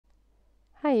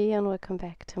Hi and welcome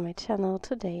back to my channel.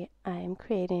 Today I'm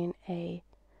creating a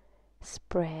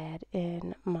spread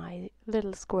in my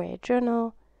little square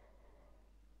journal.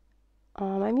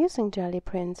 I'm using jelly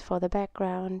prints for the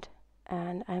background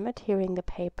and I'm adhering the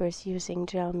papers using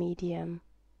gel medium.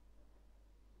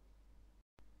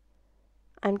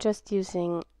 I'm just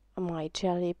using my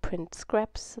jelly print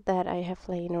scraps that I have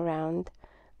laying around.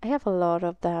 I have a lot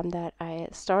of them that I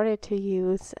started to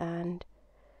use, and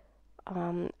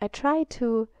I try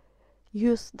to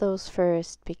use those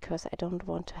first because I don't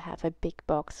want to have a big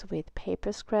box with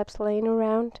paper scraps laying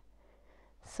around.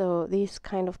 So these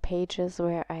kind of pages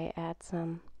where I add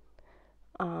some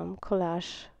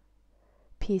collage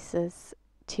pieces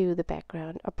to the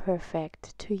background are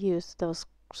perfect to use those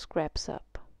scraps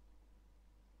up.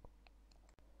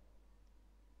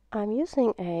 I'm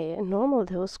using a normal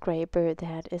dough scraper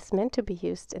that is meant to be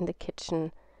used in the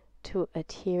kitchen to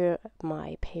adhere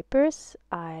my papers.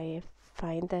 I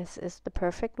find this is the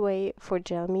perfect way for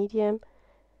gel medium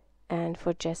and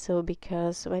for gesso,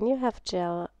 because when you have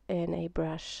gel in a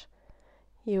brush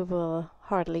you will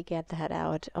hardly get that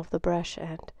out of the brush,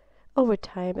 and over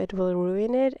time it will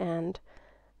ruin it, and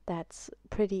that's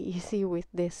pretty easy with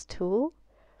this tool.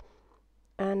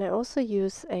 And I also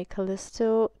use a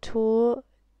Callisto tool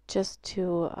just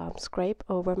to scrape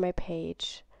over my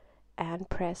page and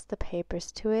press the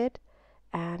papers to it,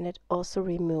 and it also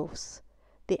removes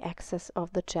the excess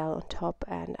of the gel on top,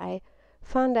 and I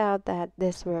found out that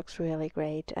this works really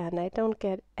great and I don't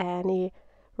get any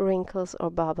wrinkles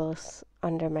or bubbles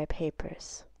under my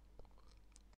papers.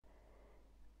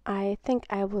 I think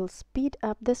I will speed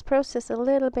up this process a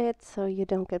little bit so you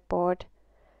don't get bored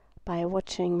by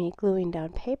watching me gluing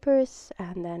down papers,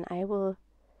 and then I will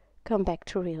come back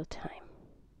to real time.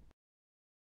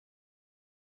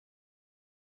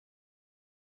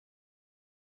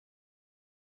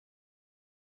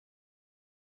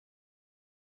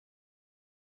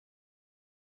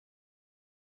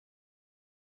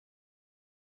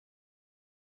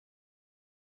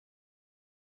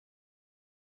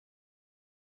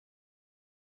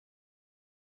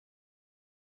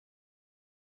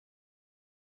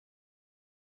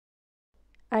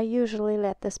 I usually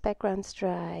let this background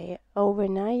dry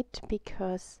overnight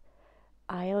because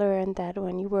I learned that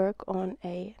when you work on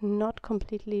a not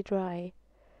completely dry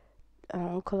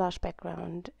collage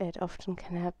background, it often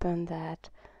can happen that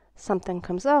something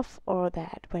comes off, or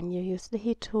that when you use the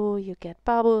heat tool you get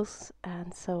bubbles,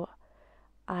 and so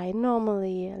I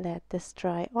normally let this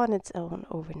dry on its own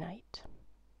overnight.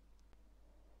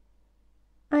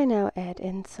 I now add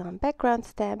in some background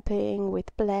stamping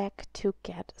with black to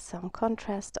get some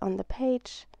contrast on the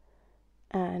page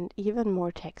and even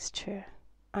more texture.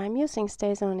 I'm using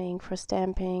StazOn Ink for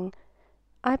stamping.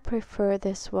 I prefer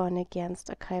this one against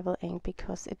archival ink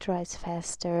because it dries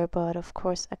faster, but of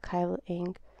course archival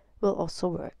ink will also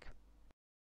work.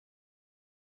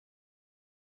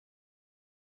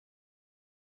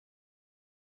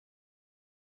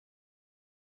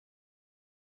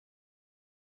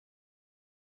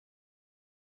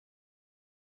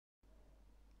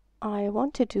 I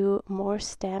want to do more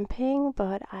stamping,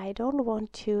 but I don't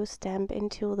want to stamp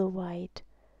into the white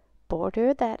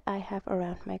border that I have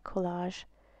around my collage,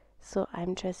 so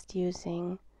I'm just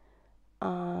using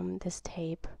this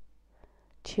tape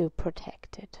to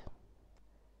protect it.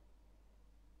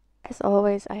 As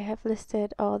always, I have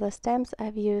listed all the stamps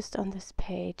I've used on this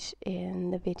page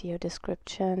in the video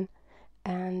description,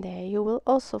 and there you will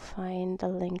also find the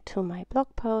link to my blog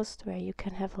post where you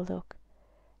can have a look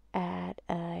at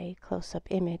a close-up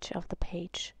image of the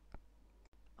page.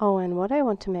 Oh, and what I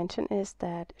want to mention is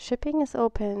that shipping is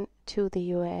open to the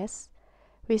US.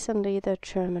 Recently, the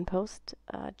German Post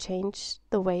changed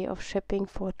the way of shipping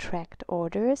for tracked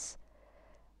orders.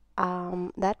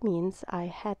 That means I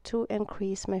had to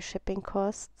increase my shipping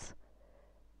costs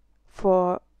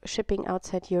for shipping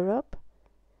outside Europe,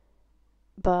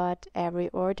 but every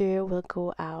order will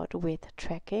go out with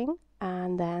tracking,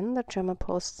 and then the German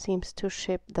Post seems to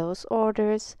ship those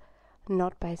orders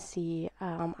not by sea.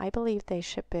 I believe they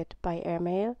ship it by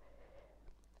airmail.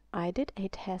 I did a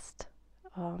test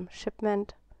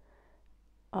shipment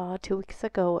 2 weeks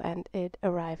ago and it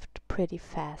arrived pretty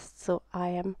fast, so I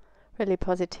am really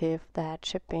positive that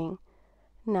shipping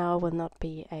now will not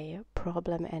be a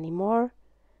problem anymore.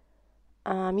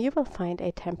 You will find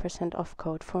a 10% off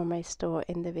code for my store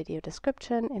in the video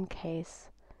description in case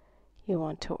you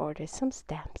want to order some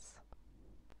stamps.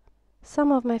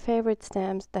 Some of my favorite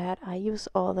stamps that I use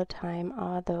all the time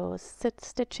are those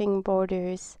stitching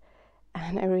borders,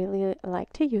 and I really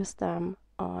like to use them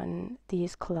on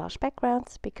these collage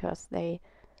backgrounds because I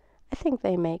think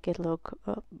they make it look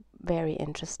very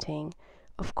interesting.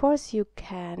 Of course, you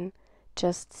can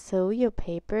just sew your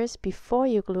papers before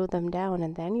you glue them down,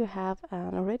 and then you have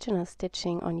an original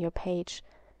stitching on your page.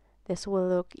 This will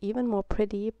look even more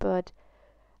pretty, but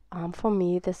for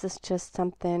me, this is just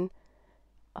something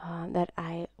that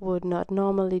I would not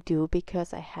normally do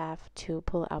because I have to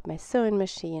pull out my sewing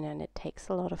machine and it takes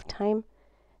a lot of time.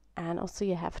 And also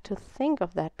you have to think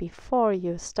of that before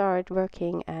you start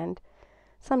working, and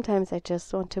sometimes I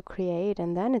just want to create,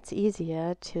 and then it's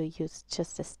easier to use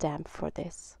just a stamp for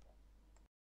this.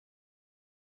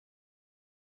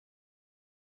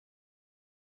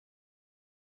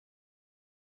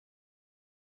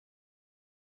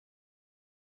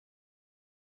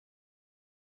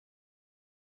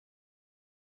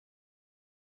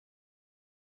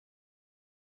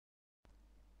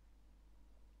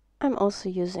 I'm also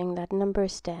using that number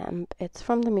stamp. It's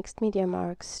from the mixed media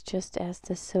marks, just as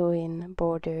the sewing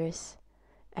borders.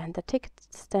 And the ticket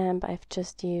stamp I've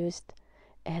just used,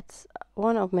 it's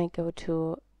one of my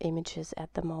go-to images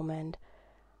at the moment.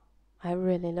 I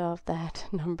really love that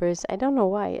numbers. I don't know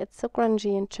why. It's so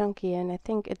grungy and chunky, and I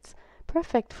think it's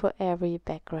perfect for every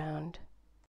background.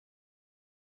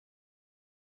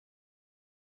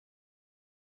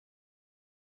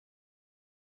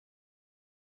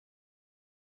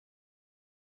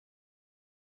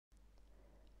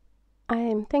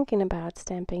 I'm thinking about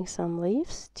stamping some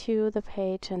leaves to the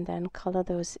page and then color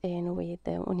those in with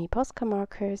the uniPosca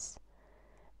markers.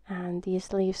 And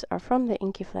these leaves are from the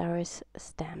Inky Flowers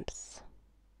stamps.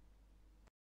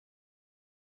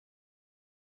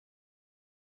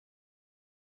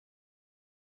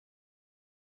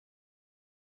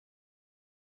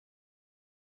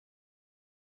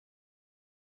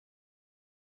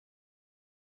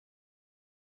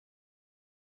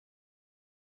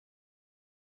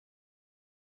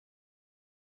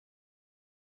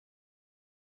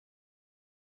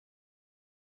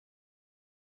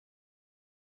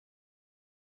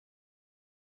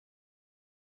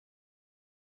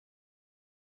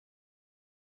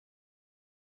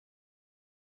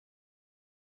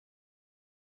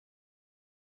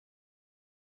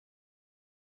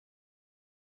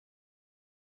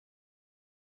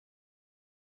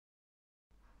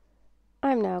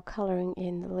 I'm now coloring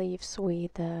in the leaves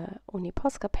with the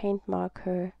uniPosca paint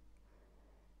marker.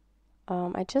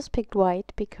 I just picked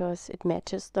white because it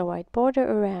matches the white border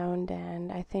around,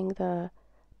 and I think the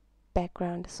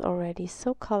background is already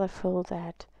so colorful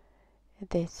that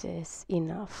this is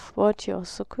enough. What you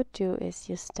also could do is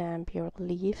you stamp your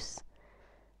leaves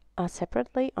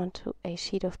separately onto a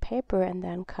sheet of paper and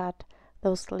then cut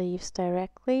those leaves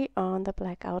directly on the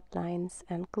black outlines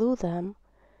and glue them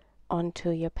onto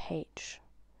your page.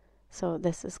 So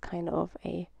this is kind of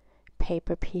a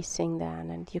paper piecing then,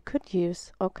 and you could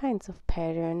use all kinds of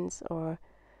patterns or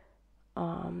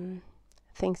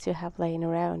things you have laying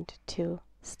around to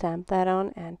stamp that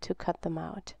on and to cut them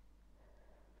out.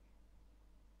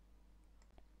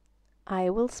 I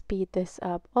will speed this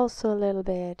up also a little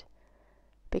bit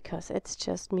because it's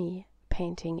just me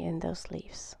painting in those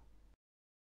leaves.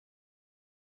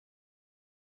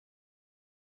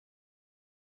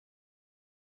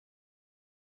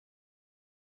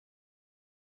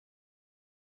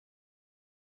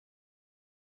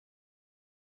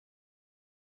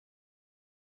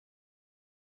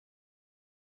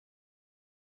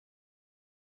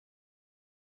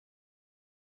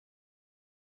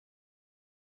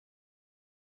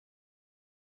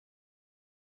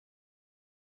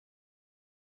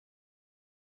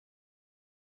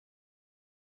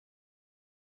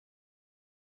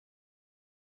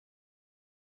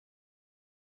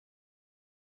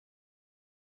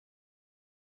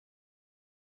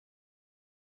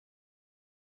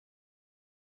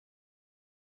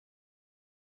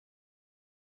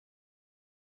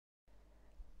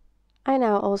 I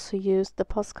now also use the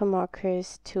Posca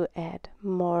markers to add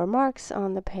more marks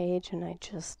on the page, and I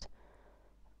just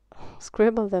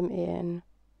scribble them in.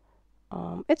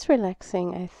 It's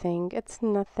relaxing, I think. It's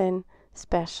nothing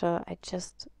special. I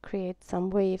just create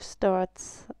some waves,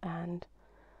 dots, and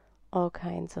all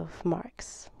kinds of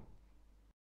marks.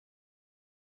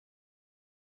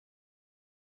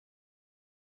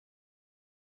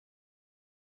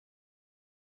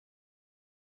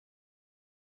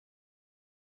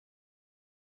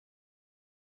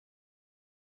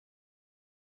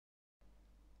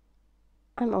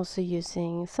 I'm also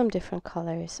using some different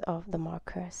colors of the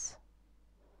markers.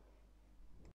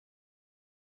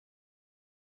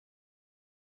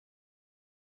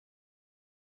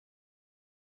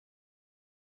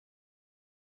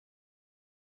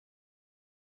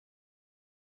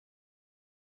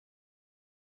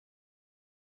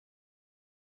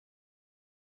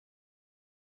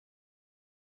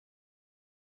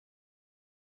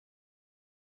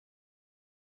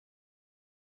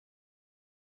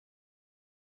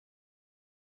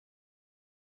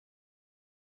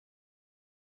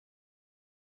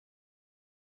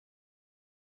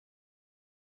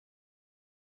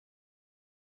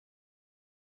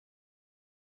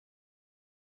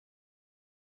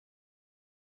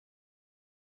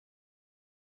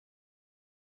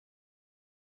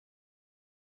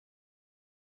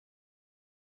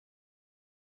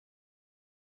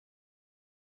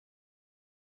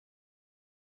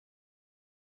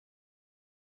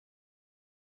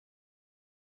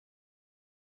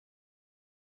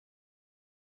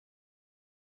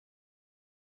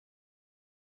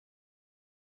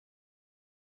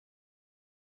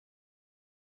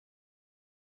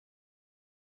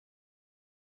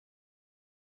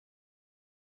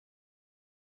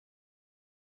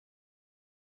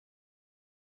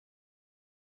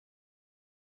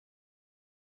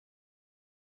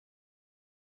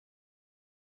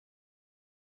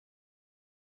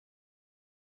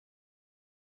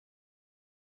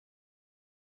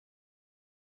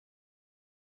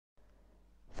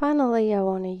 Finally, I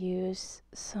want to use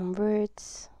some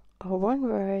words or one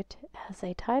word as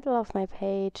a title of my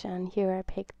page, and here I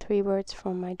picked 3 words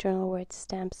from my journal words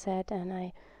stamp set, and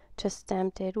I just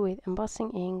stamped it with embossing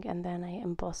ink, and then I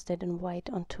embossed it in white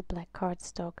onto black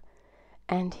cardstock.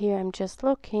 And here I'm just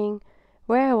looking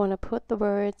where I want to put the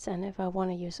words and if I want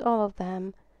to use all of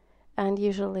them, and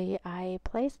usually I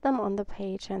place them on the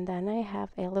page and then I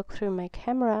have a look through my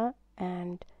camera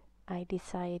and I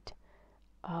decide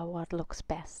what looks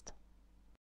best.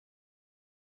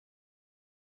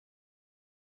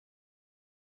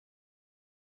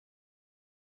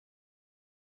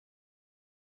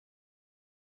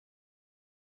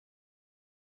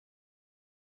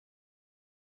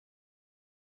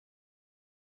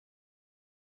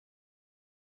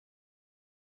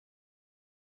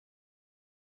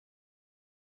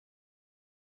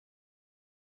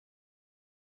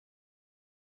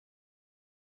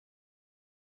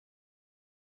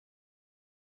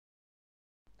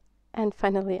 And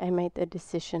finally I made the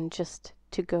decision just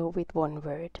to go with one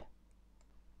word.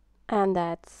 And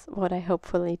that's what I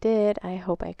hopefully did. I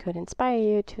hope I could inspire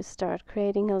you to start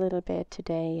creating a little bit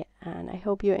today, and I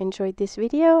hope you enjoyed this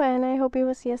video, and I hope you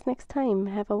will see us next time.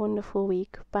 Have a wonderful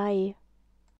week. Bye.